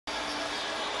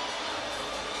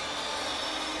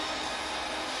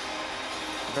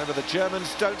Remember, the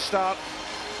Germans don't start.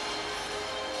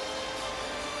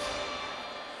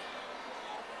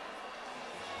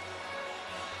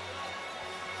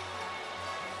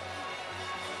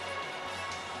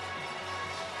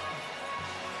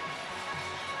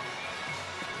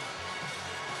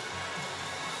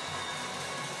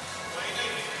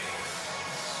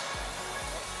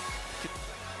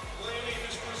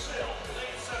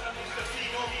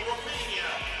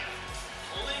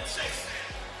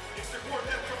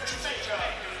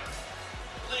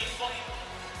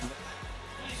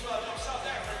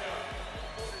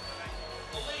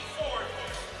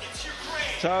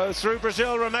 So through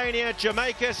Brazil, Romania,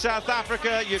 Jamaica, South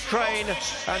Africa, Ukraine,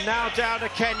 and now down to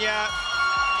Kenya.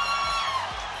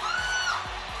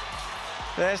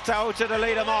 There's Tauta to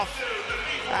lead them off.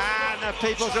 And the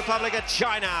People's Republic of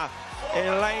China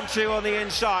in lane 2 on the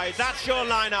inside. That's your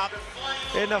lineup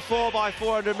in the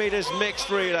 4x400 meters mixed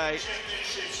relay.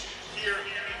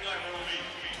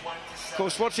 Of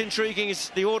course, what's intriguing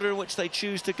is the order in which they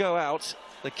choose to go out.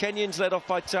 The Kenyans led off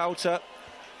by Tauta.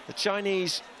 The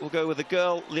Chinese will go with the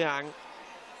girl Liang.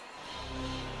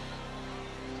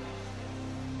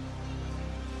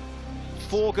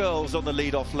 Four girls on the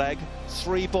lead-off leg,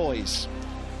 3 boys.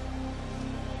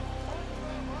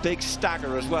 Big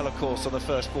stagger as well, of course, on the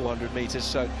first 400 meters,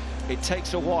 so it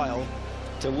takes a while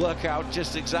to work out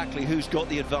just exactly who's got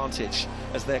the advantage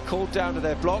as they're called down to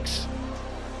their blocks.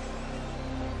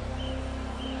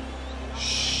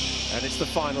 And it's the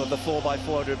final of the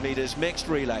 4x400 meters mixed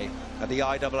relay at the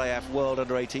IAAF World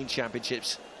Under-18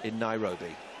 Championships in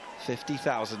Nairobi.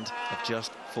 50,000 have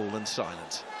just fallen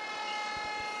silent,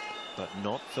 but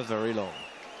not for very long.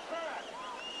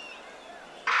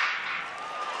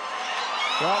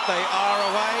 Well, they are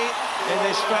away in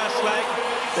this first leg.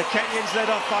 The Kenyans led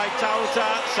off by Tauta.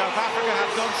 South Africa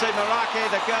have Gonse Marake,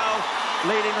 the girl,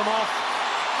 leading them off.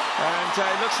 And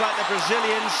it looks like the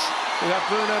Brazilians, who have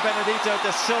Bruno Benedito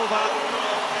da Silva,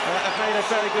 have made a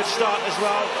very good start as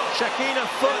well. Shakina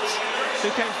Foot, who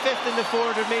came 5th in the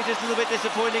 400 meters, a little bit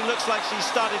disappointing. Looks like she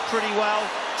started pretty well.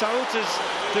 Tauta's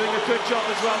doing a good job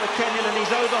as well, the Kenyan, and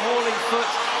he's overhauling Foot.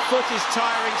 Foot is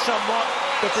tiring somewhat.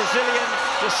 The Brazilian,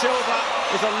 da Silva,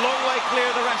 is a long way clear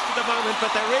of the rest at the moment, but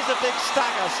there is a big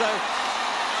stagger, so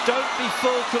don't be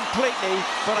fooled completely,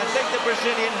 but I think the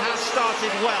Brazilian has started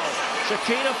well.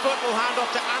 Shakina Foot will hand off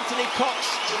to Anthony Cox,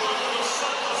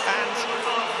 and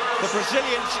the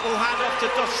Brazilians will hand off to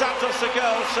Dos Santos, the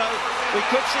girl, so we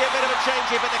could see a bit of a change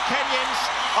here, but the Kenyans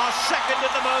are second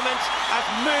at the moment as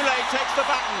Mule takes the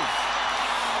baton.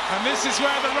 And this is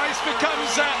where the race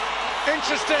becomes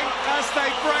interesting as they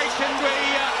break and we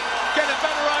get a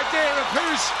better idea of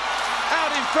who's out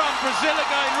in front. Brazil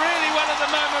are going really well at the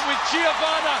moment with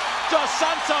Giovanna Dos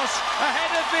Santos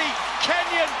ahead of the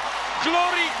Kenyan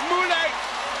Glory Mule.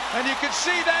 And you can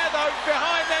see there, though,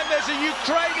 behind them there's a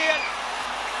Ukrainian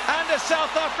and a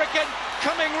South African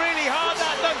coming really hard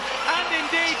at them, and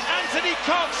indeed Anthony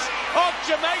Cox of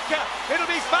Jamaica. It'll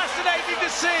be fascinating to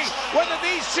see whether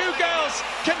these two girls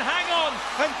can hang on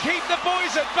and keep the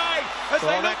boys at bay as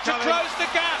they look to close the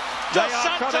gap. Dos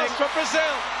Santos for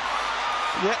Brazil.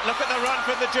 Yeah, look at the run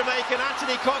from the Jamaican.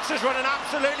 Anthony Cox has run an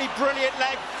absolutely brilliant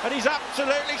leg, and he's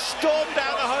absolutely stormed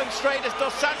down the home straight as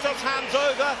Dos Santos hands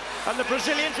over, and the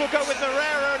Brazilians will go with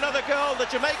Moreira, another girl. The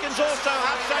Jamaicans also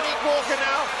have Sanique Walker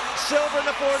now, silver in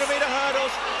the 400-meter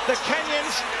hurdles. The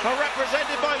Kenyans are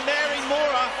represented by Mary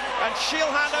Mora, and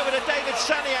she'll hand over to David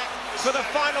Saniak for the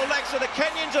final leg. So the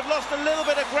Kenyans have lost a little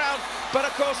bit of ground, but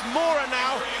of course Mora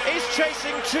now is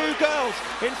chasing 2 girls.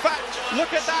 In fact,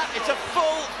 look at that, it's a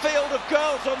full field of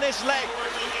girls on this leg.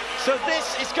 So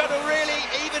this is going to really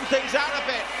even things out a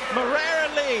bit.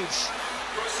 Moreira leads.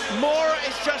 Mora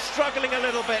is just struggling a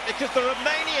little bit because the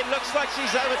Romanian looks like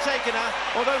she's overtaken her,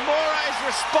 although Mora is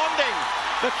responding.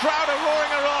 The crowd are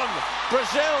roaring her on.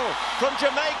 Brazil from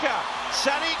Jamaica.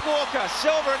 Sanique Walker,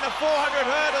 silver in the 400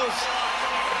 hurdles.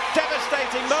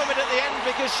 Devastating moment at the end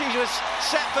because she was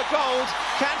set for gold.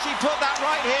 Can she put that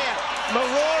right here?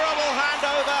 Moreira will hand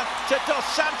over to Dos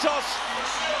Santos.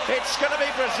 It's going to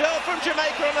be Brazil from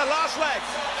Jamaica on the last leg.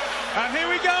 And here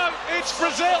we go, it's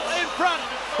Brazil in front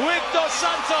with Dos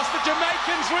Santos. The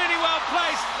Jamaicans really well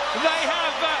placed. They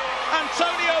have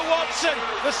Antonio Watson.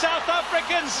 The South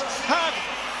Africans have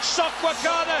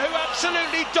Sokwakana, who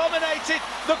absolutely dominated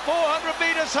the 400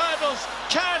 meters hurdles.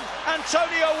 Can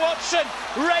Antonio Watson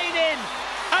rein in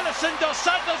Alison Dos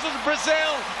Santos of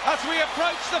Brazil as we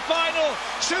approach the final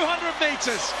 200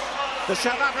 meters? The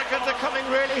South Africans are coming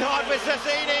really hard with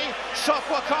Zazini.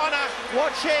 Sofwakana,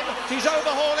 watch him. He's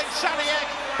overhauling Saniek.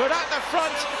 But at the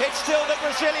front, it's still the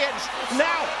Brazilians.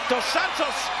 Now, Dos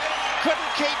Santos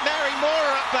couldn't keep Mary Moore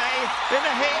at bay in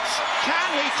the hits. Can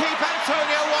he keep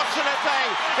Antonio Watson at bay?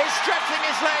 He's stretching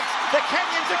his legs. The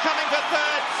Kenyans are coming for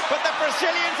third, but the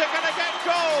Brazilians are going to get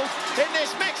gold in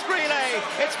this mixed relay.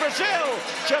 It's Brazil,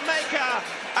 Jamaica,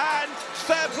 and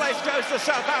third place goes to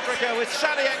South Africa with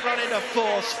Saniek running to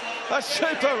fourth. A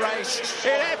super race.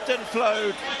 It ebbed and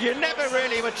flowed. You never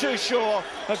really were too sure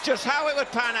of just how it would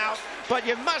pan out. But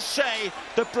you must say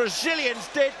the Brazilians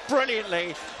did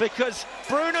brilliantly, because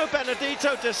Bruno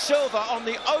Benedito da Silva on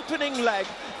the opening leg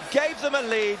gave them a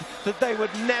lead that they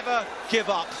would never give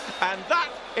up. And that,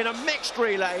 in a mixed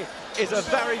relay, is a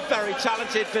very, very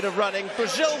talented bit of running.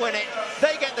 Brazil win it.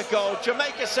 They get the gold.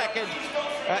 Jamaica second.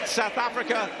 South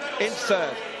Africa in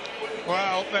third.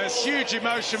 Well, there's huge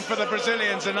emotion for the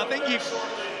Brazilians, and I think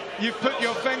you've put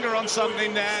your finger on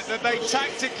something there, that they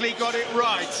tactically got it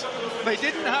right. They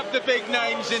didn't have the big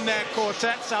names in their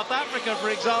quartet. South Africa, for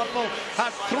example,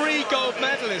 had 3 gold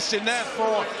medalists in their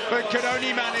 4, but could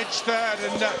only manage third.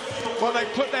 And well, they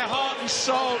put their heart and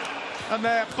soul and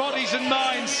their bodies and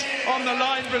minds on the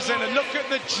line, Brazil. And look at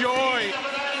the joy.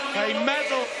 A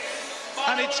medal,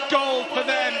 and it's gold for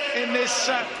them in this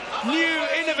new,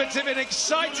 innovative and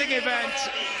exciting event,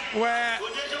 where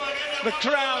the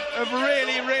crowd have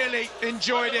really, really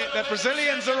enjoyed it. The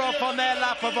Brazilians are off on their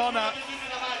lap of honour,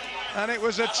 and it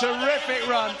was a terrific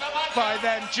run by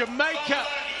them. Jamaica,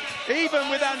 even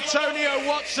with Antonio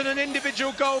Watson, an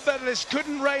individual gold medalist,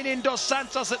 couldn't rein in Dos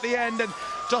Santos at the end. And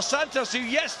Dos Santos, who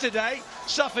yesterday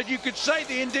suffered, you could say,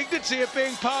 the indignity of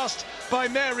being passed by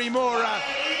Mary Moore,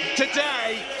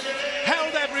 today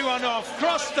held everyone off,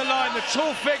 crossed the line, the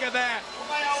tall figure there,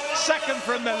 second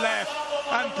from the left.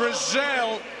 And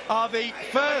Brazil are the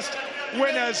first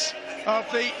winners of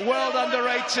the World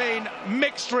Under-18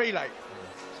 mixed relay.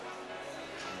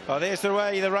 Well, there's the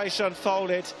way the race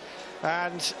unfolded,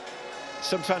 and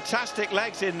some fantastic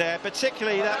legs in there,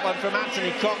 particularly that one from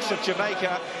Anthony Cox of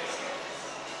Jamaica.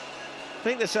 I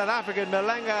think the South African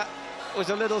Malenga was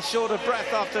a little short of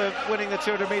breath after winning the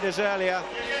 200 metres earlier.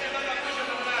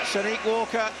 Saniek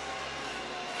Walker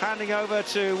handing over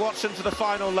to Watson for the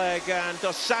final leg, and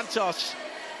Dos Santos,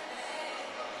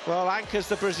 well, anchors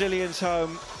the Brazilians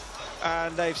home,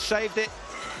 and they've saved it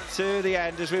to the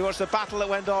end as we watch the battle that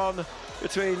went on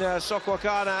between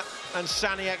Sofwakana and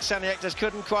Saniek. Saniek just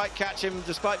couldn't quite catch him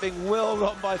despite being whirled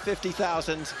on by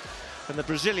 50,000, and the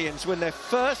Brazilians win their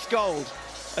first gold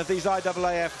of these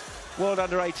IAAF World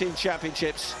Under-18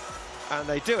 Championships, and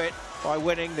they do it by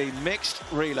winning the mixed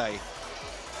relay.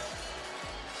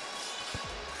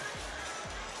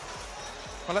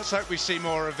 Well, let's hope we see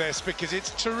more of this, because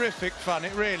it's terrific fun,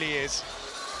 it really is.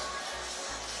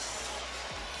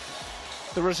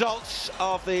 The results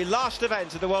of the last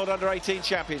event of the World Under-18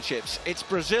 Championships. It's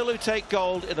Brazil who take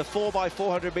gold in the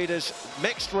 4x400 metres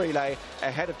mixed relay,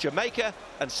 ahead of Jamaica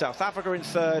and South Africa in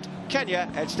third. Kenya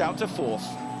heads down to fourth.